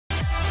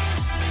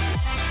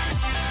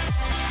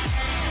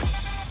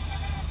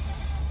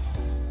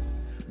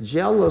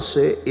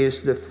Jealousy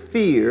is the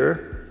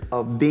fear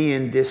of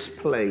being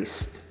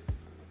displaced.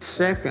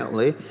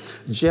 Secondly,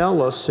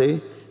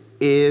 jealousy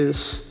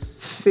is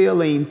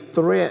feeling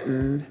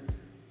threatened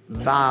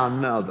by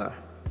another.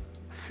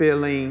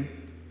 Feeling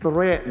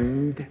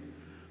threatened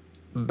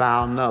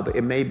by another.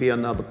 It may be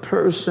another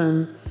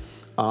person,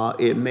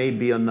 it may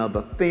be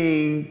another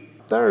thing.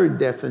 Third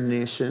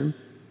definition,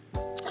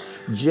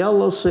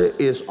 jealousy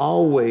is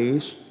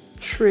always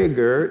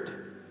triggered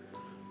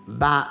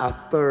by a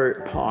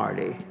third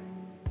party.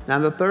 Now,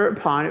 the third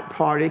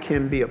party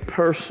can be a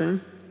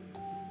person.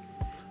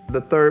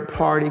 The third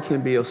party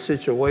can be a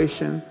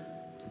situation.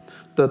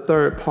 The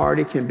third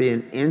party can be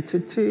an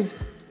entity.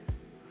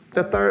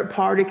 The third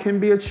party can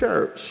be a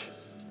church.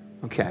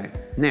 Okay,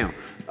 now,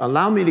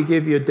 allow me to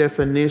give you a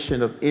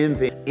definition of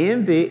envy.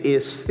 Envy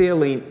is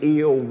feeling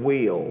ill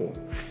will.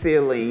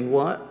 Feeling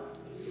what?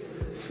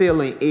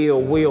 Feeling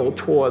ill will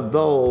toward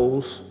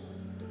those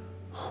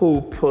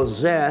who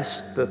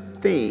possess the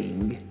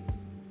thing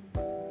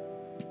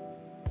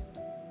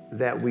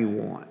that we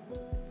want.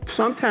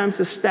 Sometimes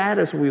the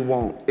status we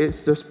want,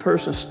 it's this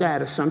person's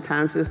status.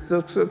 Sometimes it's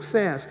the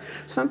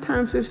success.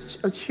 Sometimes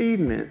it's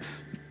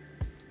achievements,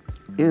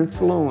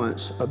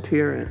 influence,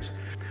 appearance.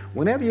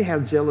 Whenever you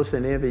have jealousy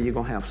and envy, you're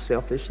going to have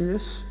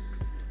selfishness.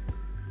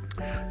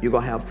 You're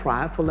going to have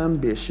prideful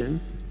ambition.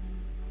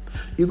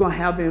 You're going to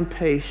have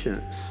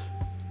impatience.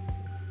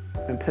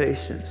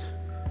 Impatience.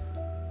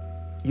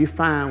 You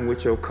find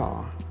with your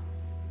car.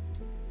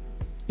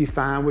 You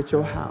find with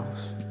your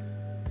house.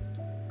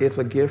 It's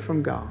a gift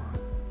from God.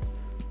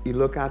 You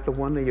look out the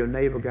window, your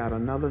neighbor got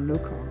another new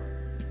car.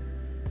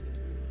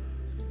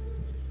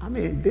 I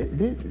mean,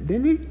 didn't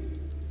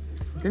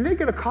they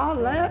get a car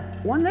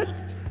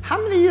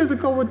how many years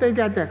ago would they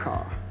got that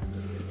car?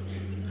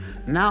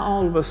 Now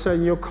all of a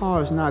sudden your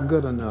car is not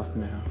good enough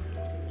now.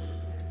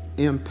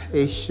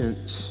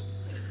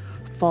 Impatience,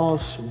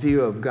 false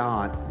view of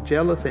God.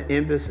 Jealous and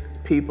envious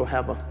people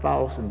have a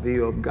false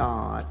view of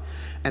God,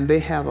 and they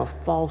have a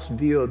false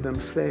view of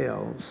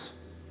themselves.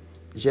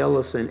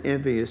 Jealous and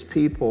envious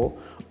people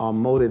are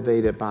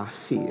motivated by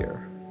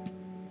fear.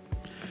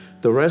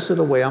 The rest of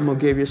the way, I'm going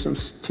to give you some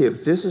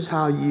tips. This is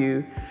how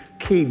you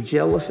keep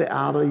jealousy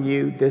out of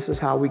you. This is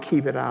how we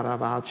keep it out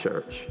of our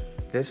church.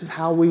 This is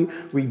how we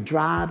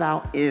drive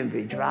out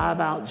envy,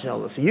 drive out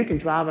jealousy. You can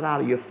drive it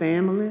out of your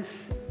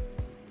families.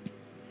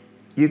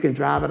 You can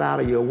drive it out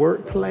of your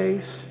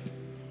workplace.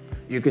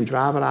 You can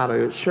drive it out of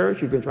your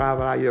church. You can drive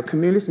it out of your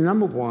community.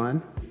 Number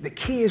one, the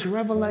key is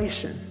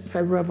revelation.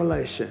 Say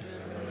revelation.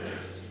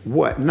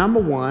 What?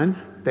 Number one,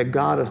 that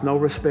God is no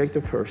respecter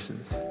of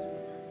persons.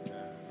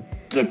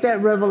 Get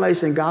that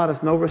revelation. God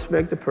is no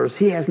respecter of persons.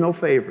 He has no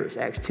favorites.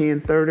 Acts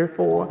 10,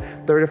 34,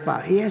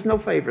 35. He has no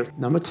favorites.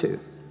 Number two,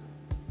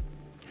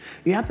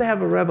 you have to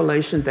have a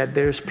revelation that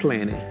there's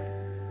plenty.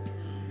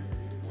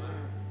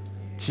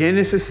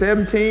 Genesis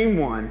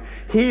 17:1.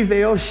 He's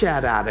El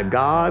Shaddai, the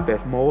God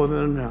that's more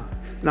than enough.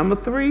 Number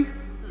three,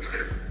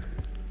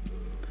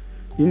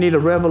 you need a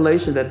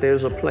revelation that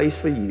there's a place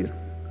for you.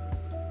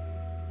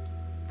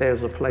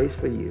 There's a place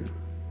for you.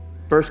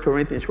 1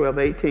 Corinthians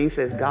 12:18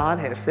 says, God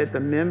has set the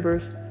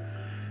members,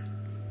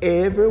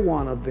 every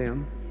one of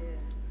them,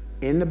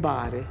 in the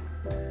body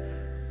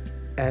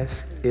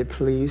as it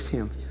pleased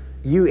him.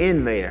 You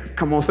in there.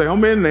 Come on, say,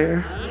 I'm in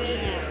there.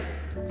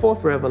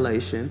 Fourth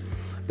revelation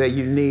that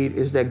you need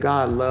is that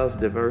God loves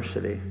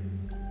diversity.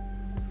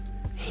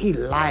 He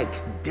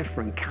likes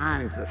different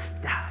kinds of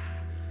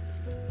stuff.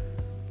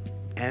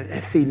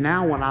 And see,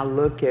 now when I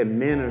look at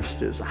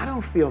ministers, I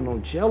don't feel no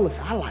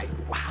jealousy. I like,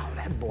 wow,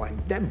 that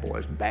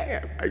boy's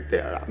bad right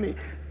there. I mean,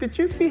 did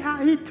you see how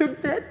he took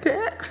that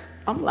text?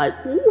 I'm like,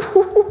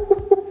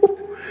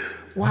 ooh.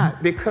 Why?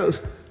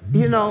 Because,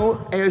 you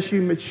know, as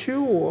you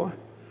mature,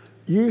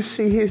 you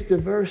see his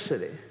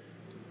diversity.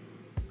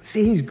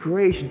 See, he's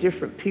graced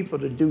different people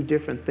to do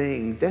different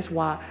things. That's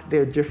why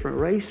they're different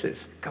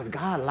races, because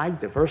God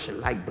liked diversity,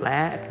 like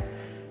black.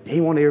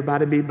 He wanted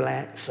everybody to be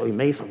black, so he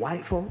made some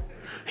white folk.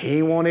 He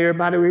didn't want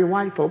everybody to be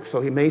white folk,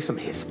 so he made some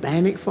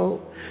Hispanic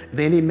folk.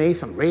 Then he made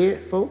some red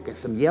folk and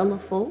some yellow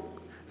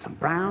folk, some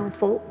brown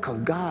folk,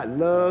 because God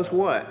loves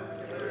what?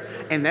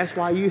 And that's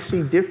why you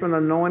see different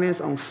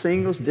anointings on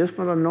singers,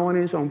 different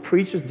anointings on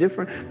preachers,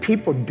 different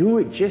people do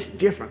it just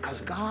different,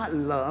 because God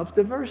loves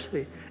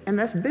diversity. And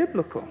that's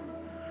biblical.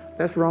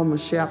 That's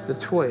Romans chapter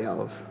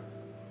 12,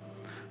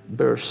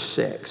 verse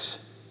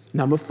 6.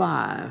 Number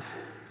 5.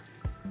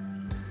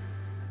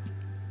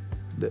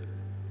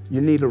 You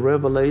need a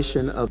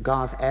revelation of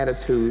God's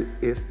attitude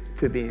is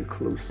to be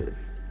inclusive.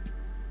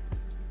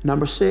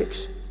 Number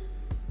 6,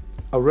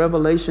 a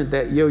revelation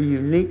that your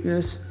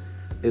uniqueness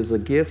is a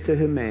gift to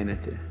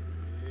humanity.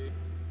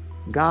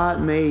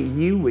 God made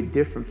you with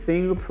different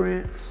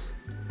fingerprints,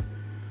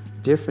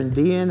 different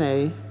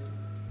DNA.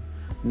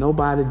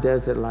 Nobody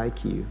does it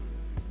like you.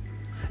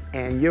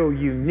 And your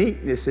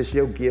uniqueness is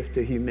your gift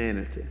to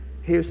humanity.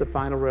 Here's the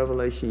final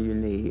revelation you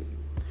need.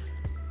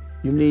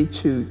 You need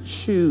to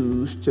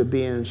choose to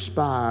be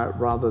inspired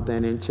rather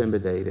than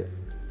intimidated.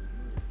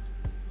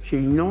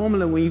 See,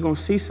 normally when you're going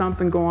to see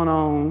something going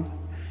on,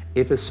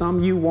 if it's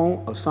something you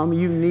want or something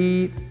you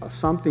need or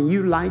something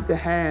you like to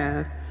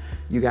have,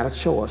 you got a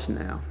choice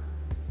now.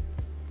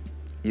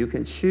 You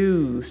can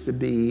choose to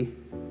be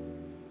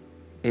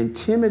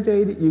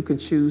intimidated. You can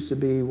choose to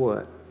be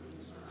what?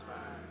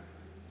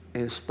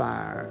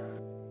 Inspired.